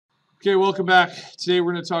Okay, welcome back. Today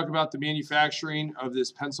we're going to talk about the manufacturing of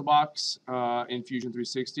this pencil box in Fusion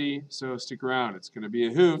 360. So stick around, it's going to be a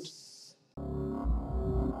hoot.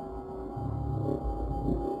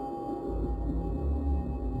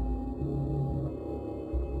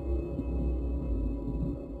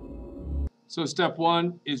 So step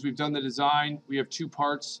one is we've done the design. We have two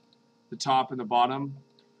parts, the top and the bottom.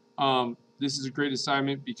 This is a great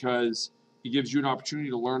assignment because it gives you an opportunity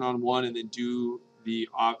to learn on one and then do the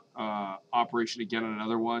operation again on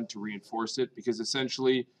another one to reinforce it, because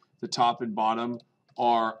essentially the top and bottom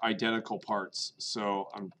are identical parts. So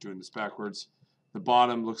I'm doing this backwards. The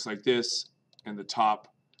bottom looks like this and the top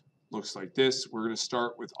looks like this. We're going to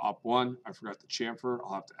start with op1. I forgot the chamfer.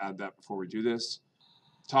 I'll have to add that before we do this.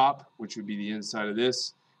 Top, which would be the inside of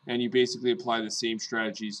this, and you basically apply the same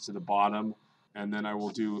strategies to the bottom, and then I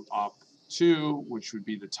will do op2, which would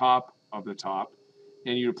be the top of the top,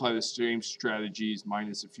 and you apply the same strategies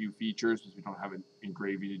minus a few features because we don't have an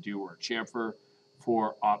engraving to do or a chamfer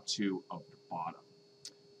for op2 of the bottom.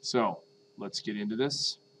 So let's get into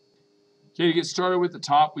this. Okay, to get started with the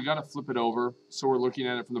top, we got to flip it over. So we're looking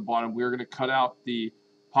at it from the bottom. We're going to cut out the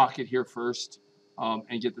pocket here first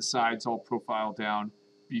and get the sides all profiled down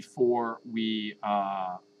before we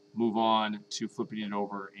move on to flipping it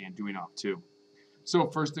over and doing op2. So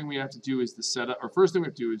first thing we have to do is the setup, or first thing we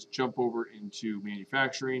have to do is jump over into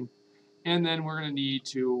manufacturing, and then we're going to need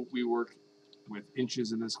to, we work with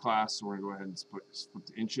inches in this class, so we're going to go ahead and split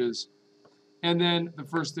the inches. And then the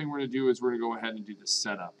first thing we're going to do is we're going to go ahead and do the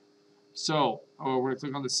setup. So we're going to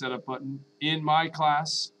click on the setup button. In my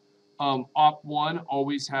class, op1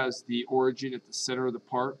 always has the origin at the center of the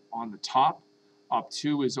part on the top.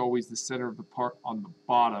 Op2 is always the center of the part on the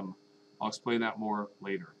bottom. I'll explain that more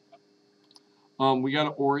later. We got to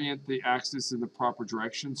orient the axis in the proper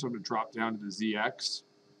direction, so I'm going to drop down to the ZX.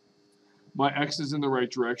 My X is in the right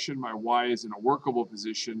direction, my Y is in a workable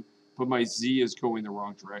position, but my Z is going the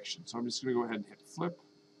wrong direction. So I'm just going to go ahead and hit flip,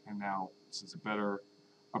 and now this is a better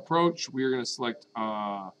approach. We are going to select,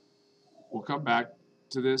 we'll come back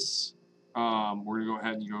to this. We're going to go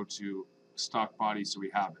ahead and go to stock body so we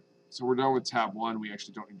have it. So we're done with tab 1. We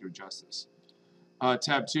actually don't need to adjust this.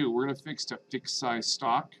 Tab 2, we're going to fix to fixed size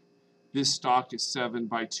stock. This stock is 7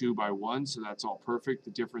 by 2 by 1, so that's all perfect.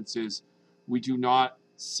 The difference is we do not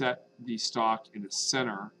set the stock in the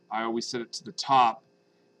center. I always set it to the top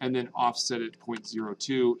and then offset it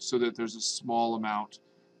 0.02 so that there's a small amount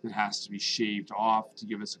that has to be shaved off to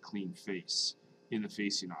give us a clean face in the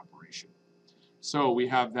facing operation. So we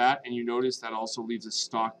have that, and you notice that also leaves a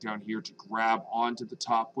stock down here to grab onto the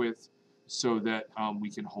top with so that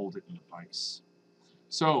we can hold it in the vise.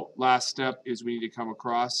 So last step is we need to come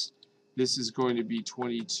across. This is going to be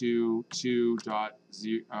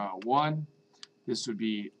 22.2.1. This would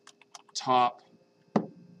be top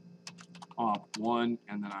op1,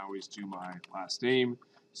 and then I always do my last name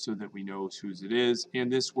so that we know whose it is.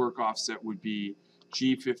 And this work offset would be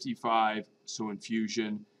G55, so in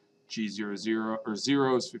Fusion, G00, or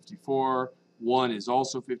 0 is 54, 1 is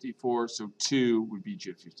also 54, so 2 would be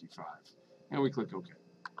G55. And we click OK.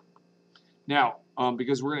 Now,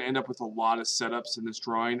 because we're going to end up with a lot of setups in this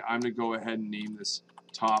drawing, I'm going to go ahead and name this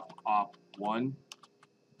top op1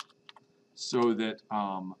 so that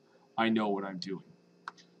I know what I'm doing.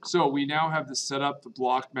 So we now have the setup.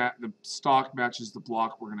 The stock matches the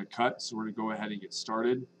block we're going to cut, so we're going to go ahead and get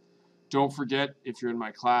started. Don't forget, if you're in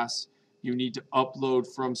my class, you need to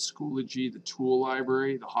upload from Schoology the tool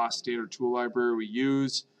library, the Haas standard tool library we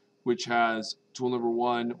use, which has tool number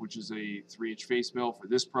 1, which is a 3-inch face mill for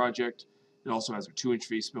this project. It also has a 2-inch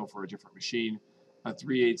face mill for a different machine, a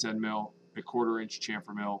 3/8 end mill, a 1/4-inch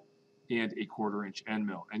chamfer mill, and a 1/4-inch end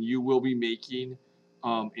mill. And you will be making,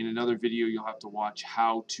 in another video, you'll have to watch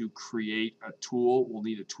how to create a tool. We'll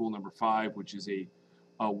need a tool number 5, which is a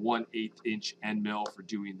 1/8-inch end mill for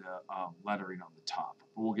doing the lettering on the top.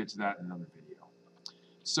 But we'll get to that in another video.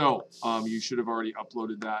 So you should have already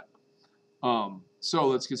uploaded that. So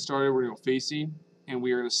let's get started. We're going to go facing, and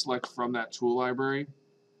we are going to select from that tool library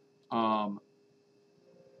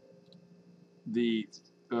the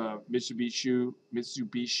Mitsubishi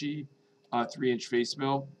 3-inch face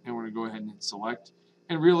mill, and we're going to go ahead and hit select.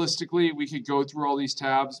 And realistically, we could go through all these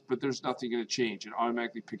tabs, but there's nothing going to change. It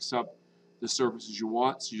automatically picks up the surfaces you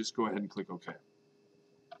want, so you just go ahead and click OK.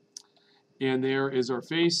 And there is our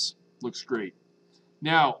face. Looks great.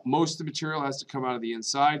 Now, most of the material has to come out of the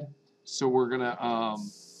inside, so we're going to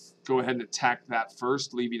go ahead and attack that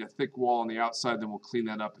first, leaving a thick wall on the outside, then we'll clean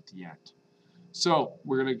that up at the end. So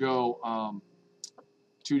we're going to go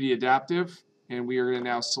 2D adaptive, and we are going to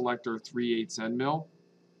now select our 3/8 end mill.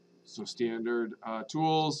 So standard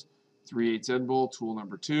tools, 3/8 end bowl, tool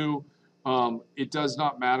number 2. It does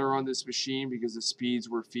not matter on this machine because the speeds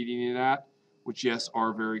we're feeding it at, which yes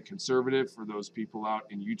are very conservative for those people out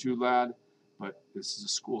in YouTube land, but this is a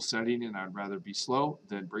school setting and I'd rather be slow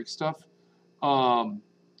than break stuff,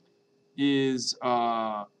 is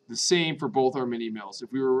the same for both our mini mills.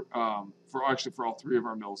 If we were, for all 3 of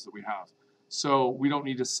our mills that we have. So we don't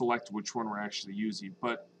need to select which one we're actually using.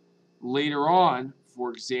 But later on,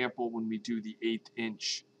 for example, when we do the 1/8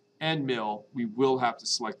 inch end mill, we will have to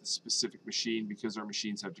select the specific machine because our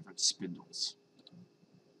machines have different spindles.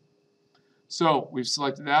 So we've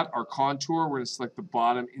selected that. Our contour, we're going to select the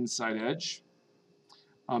bottom inside edge.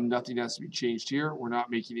 Nothing has to be changed here. We're not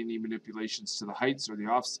making any manipulations to the heights or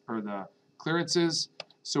the clearances.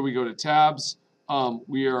 So we go to tabs.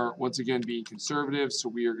 We are once again being conservative, so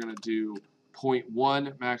we are going to do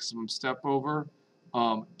 0.1 maximum step over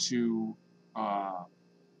to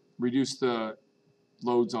reduce the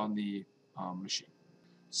loads on the machine.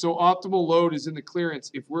 So optimal load is in the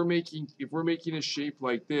clearance. If we're making a shape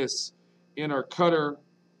like this in our cutter,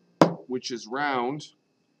 which is round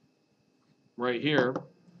right here,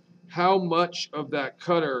 how much of that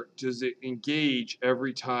cutter does it engage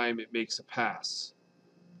every time it makes a pass?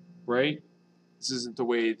 Right? This isn't the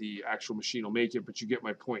way the actual machine will make it, but you get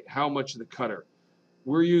my point. How much of the cutter?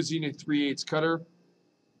 We're using a 3/8 cutter.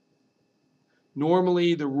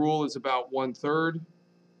 Normally the rule is about 1/3.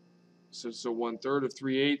 So 1/3 of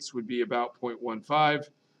 3/8 would be about 0.15.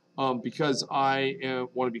 Because I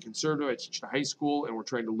want to be conservative, I teach in high school and we're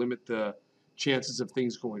trying to limit the chances of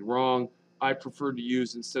things going wrong. I prefer to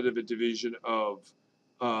use, instead of a division of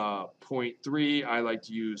 0.3, I like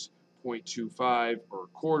to use 0.25 or a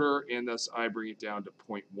quarter, and thus I bring it down to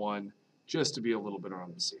 0.1 just to be a little bit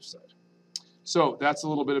on the safe side. So that's a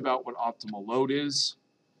little bit about what optimal load is.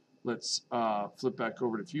 Let's flip back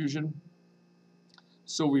over to Fusion.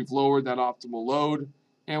 So we've lowered that optimal load,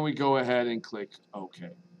 and we go ahead and click OK.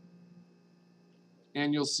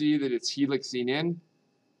 And you'll see that it's helixing in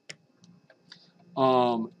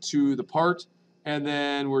to the part, and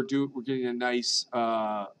then we're getting a nice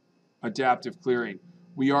adaptive clearing.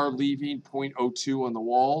 We are leaving 0.02 on the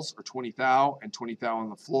walls, or 20 thou, and 20 thou on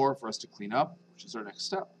the floor for us to clean up, which is our next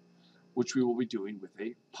step, which we will be doing with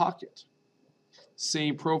a pocket.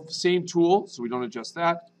 Same tool, so we don't adjust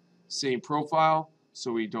that. Same profile,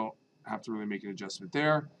 so we don't have to really make an adjustment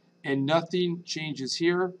there. And nothing changes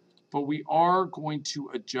here, but we are going to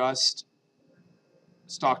adjust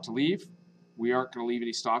stock to leave. We aren't going to leave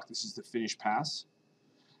any stock. This is the finished pass.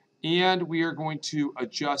 And we are going to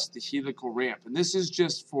adjust the helical ramp. And this is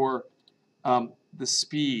just for the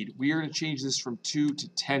speed. We are going to change this from 2 to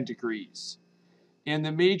 10 degrees. And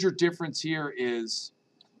the major difference here is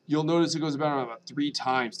you'll notice it goes about 3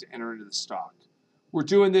 times to enter into the stock. We're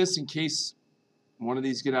doing this in case one of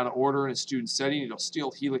these get out of order in a student setting. It'll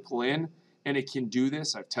still helical in, and it can do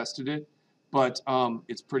this. I've tested it, but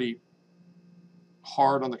it's pretty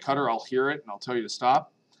hard on the cutter. I'll hear it, and I'll tell you to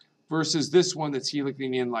stop, versus this one that's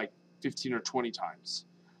helicaling in like 15 or 20 times.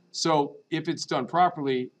 So if it's done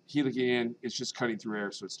properly, helicaling in, it's just cutting through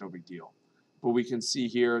air, so it's no big deal. But we can see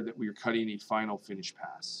here that we are cutting a final finish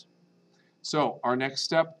pass. So our next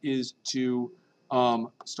step is to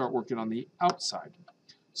start working on the outside.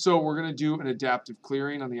 So we're going to do an adaptive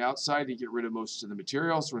clearing on the outside to get rid of most of the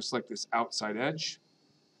material. So we're going to select this outside edge.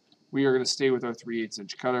 We are going to stay with our 3/8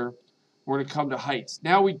 inch cutter. We're going to come to heights.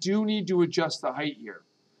 Now we do need to adjust the height here.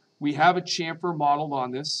 We have a chamfer modeled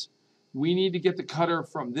on this. We need to get the cutter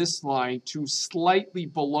from this line to slightly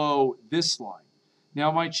below this line.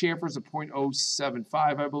 Now my chamfer is a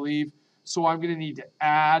 0.075, I believe, so I'm going to need to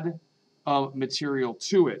add material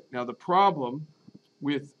to it. Now the problem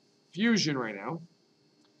with Fusion right now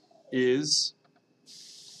is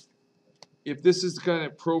if this is the kind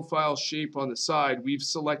of profile shape on the side, we've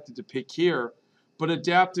selected to pick here, but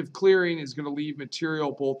adaptive clearing is going to leave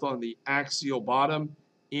material both on the axial bottom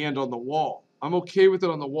and on the wall. I'm okay with it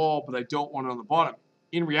on the wall, but I don't want it on the bottom.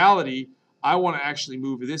 In reality, I want to actually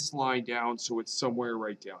move this line down so it's somewhere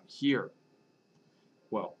right down here.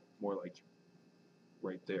 Well, more like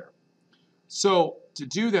right there. So to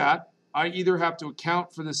do that, I either have to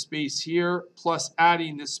account for the space here plus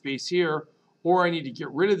adding this space here, or I need to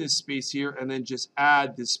get rid of this space here and then just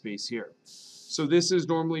add this space here. So this is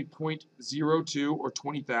normally 0.02 or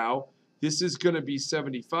 20 thou. This is going to be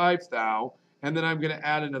 75 thou, and then I'm going to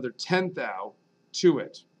add another 10 thou to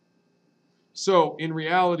it. So in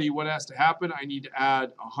reality, what has to happen, I need to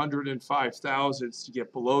add 105 thousandths to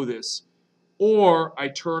get below this, or I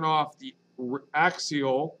turn off the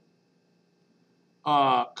axial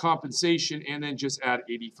compensation and then just add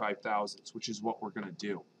 85 thousandths, which is what we're going to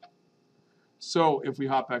do. So if we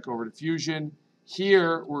hop back over to Fusion,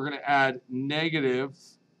 here we're going to add negative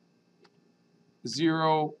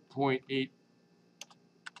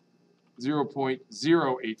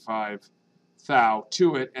 0.085 thou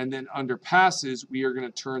to it, and then under passes, we are going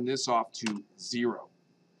to turn this off to 0.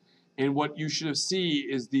 And what you should have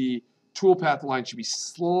seen is the toolpath line should be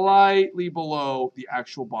slightly below the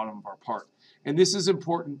actual bottom of our part. And this is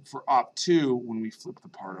important for Op 2 when we flip the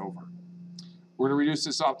part over. We're going to reduce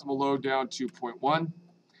this optimal load down to 0.1,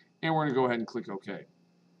 and we're going to go ahead and click OK.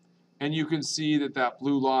 And you can see that that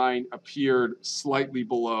blue line appeared slightly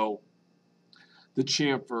below the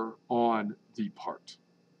chamfer on the part.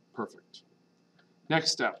 Perfect.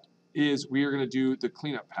 Next step is we are going to do the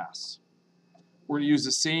cleanup pass. We're going to use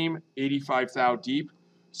the same 85 thou deep.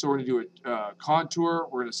 So we're going to do a contour.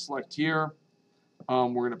 We're going to select here.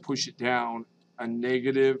 We're going to push it down a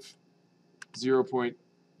negative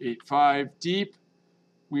 0.85 deep.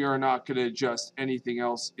 We are not going to adjust anything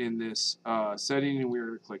else in this setting, and we're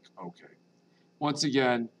going to click OK. Once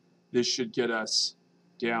again, this should get us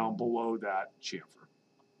down below that chamfer.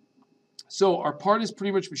 So our part is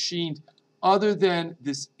pretty much machined other than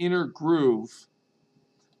this inner groove,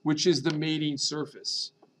 which is the mating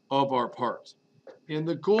surface of our part. And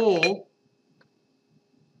the goal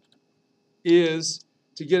is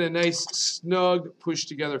to get a nice snug push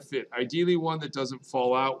together fit, ideally one that doesn't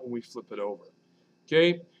fall out when we flip it over.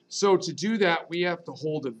 Okay, so to do that, we have to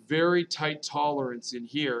hold a very tight tolerance in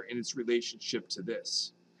here in its relationship to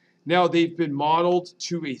this. Now, they've been modeled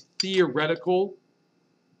to a theoretical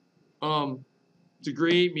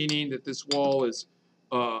degree, meaning that this wall is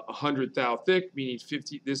 100 thou thick, meaning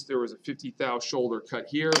there was a 50 thou shoulder cut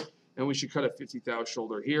here, and we should cut a 50 thou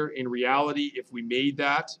shoulder here. In reality, if we made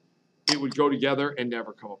that, it would go together and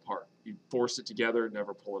never come apart. You force it together and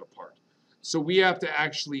never pull it apart. So we have to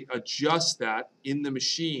actually adjust that in the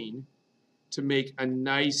machine to make a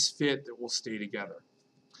nice fit that will stay together.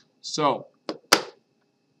 So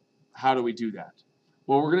how do we do that?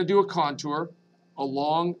 Well, we're going to do a contour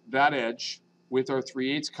along that edge with our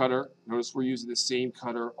 3/8 cutter. Notice we're using the same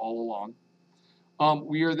cutter all along.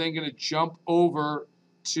 We are then going to jump over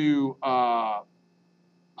to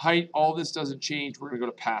height. All this doesn't change. We're going to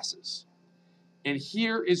go to passes. And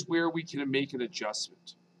here is where we can make an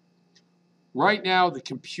adjustment. Right now, this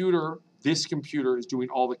computer is doing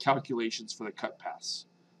all the calculations for the cut pass,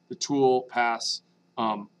 the tool pass,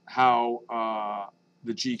 the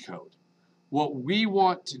G code. What we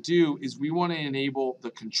want to do is we want to enable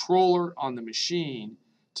the controller on the machine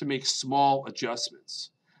to make small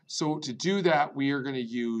adjustments. So to do that, we are going to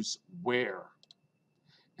use where.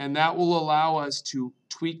 And that will allow us to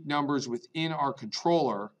tweak numbers within our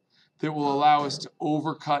controller that will allow us to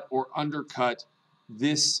overcut or undercut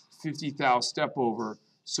this 50 thou step over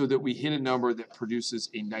so that we hit a number that produces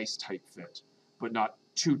a nice tight fit, but not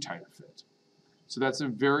too tight a fit. So that's a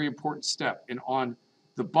very important step. And on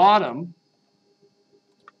the bottom,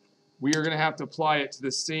 we are going to have to apply it to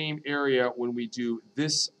the same area when we do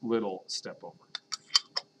this little step over.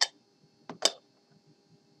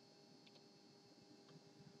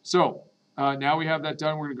 So now we have that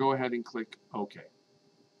done. We're going to go ahead and click OK.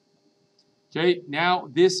 Okay, now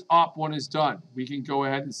this op one is done. We can go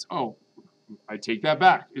ahead and, oh, I take that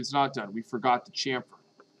back. It's not done. We forgot the chamfer.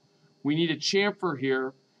 We need a chamfer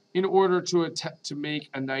here in order to make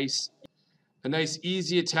a nice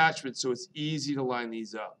easy attachment so it's easy to line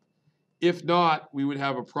these up. If not, we would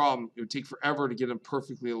have a problem. It would take forever to get them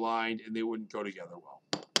perfectly aligned and they wouldn't go together well.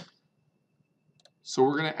 So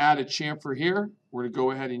we're going to add a chamfer here. We're going to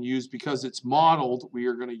go ahead and use, because it's modeled, we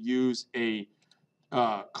are going to use a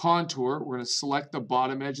contour. We're going to select the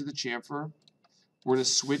bottom edge of the chamfer. We're going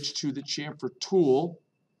to switch to the chamfer tool,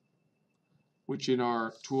 which in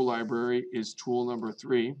our tool library is tool number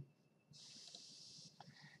 3.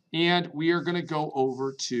 And we are going to go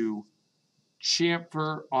over to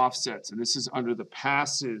chamfer offsets, and this is under the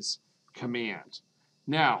passes command.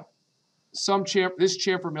 Now, this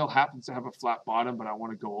chamfer mill happens to have a flat bottom, but I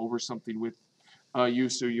want to go over something with you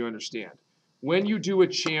so you understand. When you do a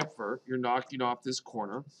chamfer, you're knocking off this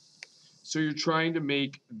corner, so you're trying to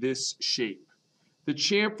make this shape. The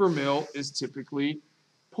chamfer mill is typically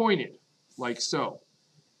pointed, like so.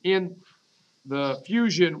 And the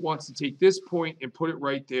Fusion wants to take this point and put it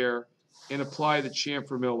right there and apply the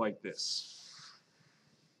chamfer mill like this.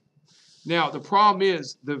 Now, the problem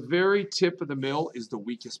is the very tip of the mill is the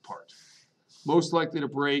weakest part. Most likely to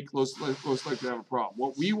break, most likely to have a problem.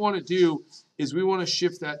 What we want to do is we want to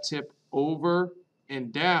shift that tip over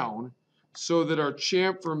and down so that our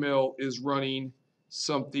chamfer mill is running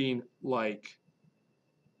something like,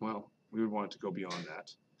 well, we would want it to go beyond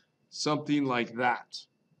that. Something like that.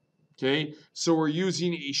 Okay, so we're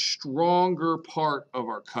using a stronger part of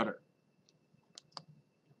our cutter.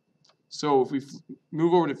 So if we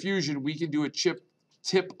move over to Fusion, we can do a tip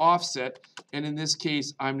offset, and in this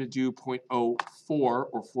case, I'm going to do 0.04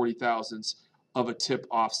 or 40 thousandths of a tip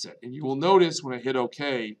offset. And you will notice when I hit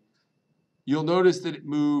OK, you'll notice that it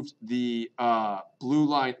moved the blue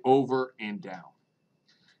line over and down.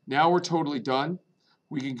 Now we're totally done.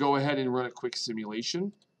 We can go ahead and run a quick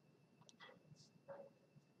simulation.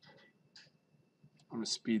 I'm going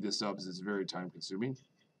to speed this up because it's very time consuming.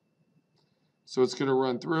 So it's going to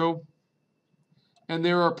run through. And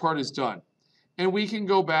there our part is done. And we can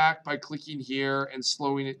go back by clicking here and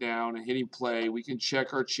slowing it down and hitting play. We can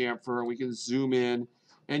check our chamfer and we can zoom in.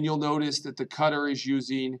 And you'll notice that the cutter is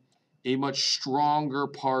using a much stronger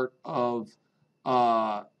part of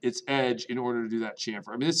its edge in order to do that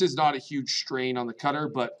chamfer. I mean, this is not a huge strain on the cutter,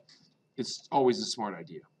 but it's always a smart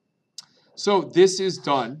idea. So this is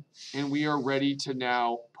done, and we are ready to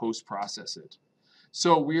now post-process it.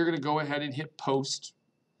 So we are going to go ahead and hit post.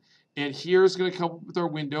 And here's going to come up with our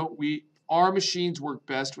window. Our machines work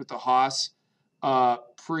best with the Haas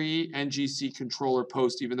pre-NGC controller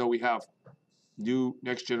post, even though we have new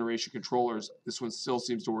next generation controllers. This one still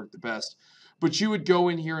seems to work the best. But you would go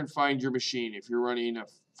in here and find your machine. If you're running a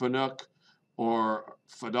Fanuc or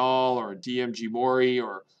Fadal or a DMG Mori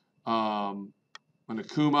or an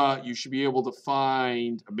Akuma, you should be able to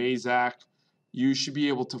find a Mazak. You should be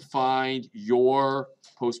able to find your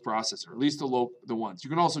post-processor, at least the ones. You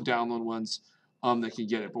can also download ones that can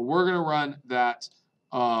get it. But we're going to run that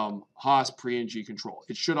Haas pre-NG control.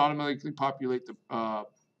 It should automatically populate the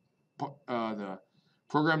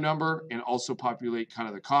program number and also populate kind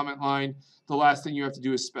of the comment line. The last thing you have to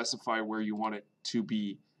do is specify where you want it to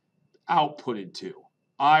be outputted to.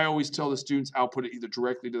 I always tell the students output it either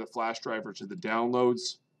directly to the flash drive or to the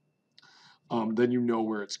downloads. Then you know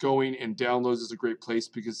where it's going, and downloads is a great place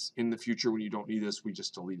because in the future when you don't need this, we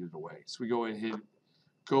just delete it away. So we go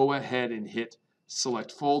ahead and hit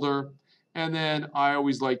select folder, and then I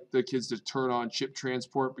always like the kids to turn on chip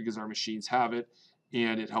transport because our machines have it,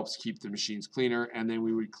 and it helps keep the machines cleaner, and then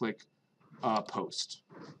we would click post.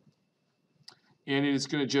 And it is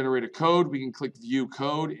going to generate a code. We can click view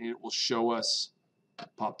code, and it will show us,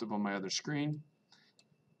 popped up on my other screen.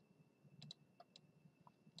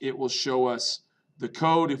 It will show us the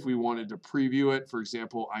code if we wanted to preview it. For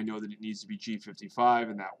example, I know that it needs to be G55,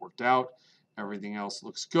 and that worked out. Everything else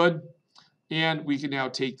looks good. And we can now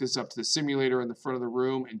take this up to the simulator in the front of the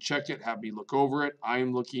room and check it, have me look over it. I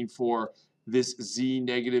am looking for this Z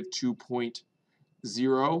negative 2.0,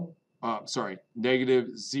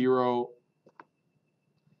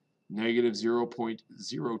 negative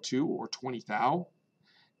 0.02 or 20 thou.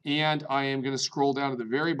 And I am going to scroll down to the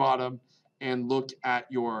very bottom and look at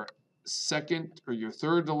your second or your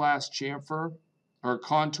third to last chamfer or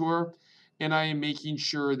contour, and I am making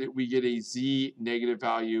sure that we get a Z negative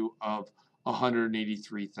value of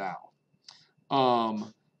 183 thou. I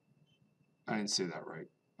didn't say that right.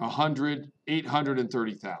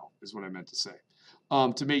 830 thou is what I meant to say.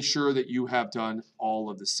 To make sure that you have done all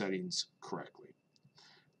of the settings correctly.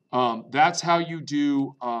 That's how you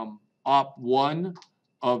do op 1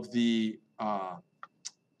 of the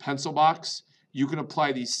pencil box. You can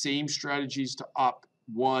apply these same strategies to op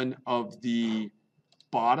 1 of the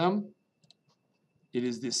bottom. It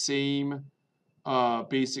is the same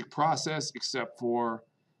basic process, except for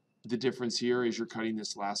the difference here is you're cutting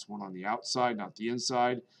this last one on the outside, not the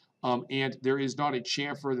inside. And there is not a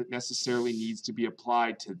chamfer that necessarily needs to be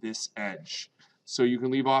applied to this edge. So you can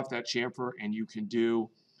leave off that chamfer and you can do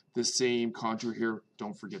the same contour here.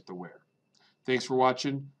 Don't forget the wear. Thanks for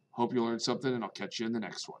watching. Hope you learned something, and I'll catch you in the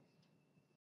next one.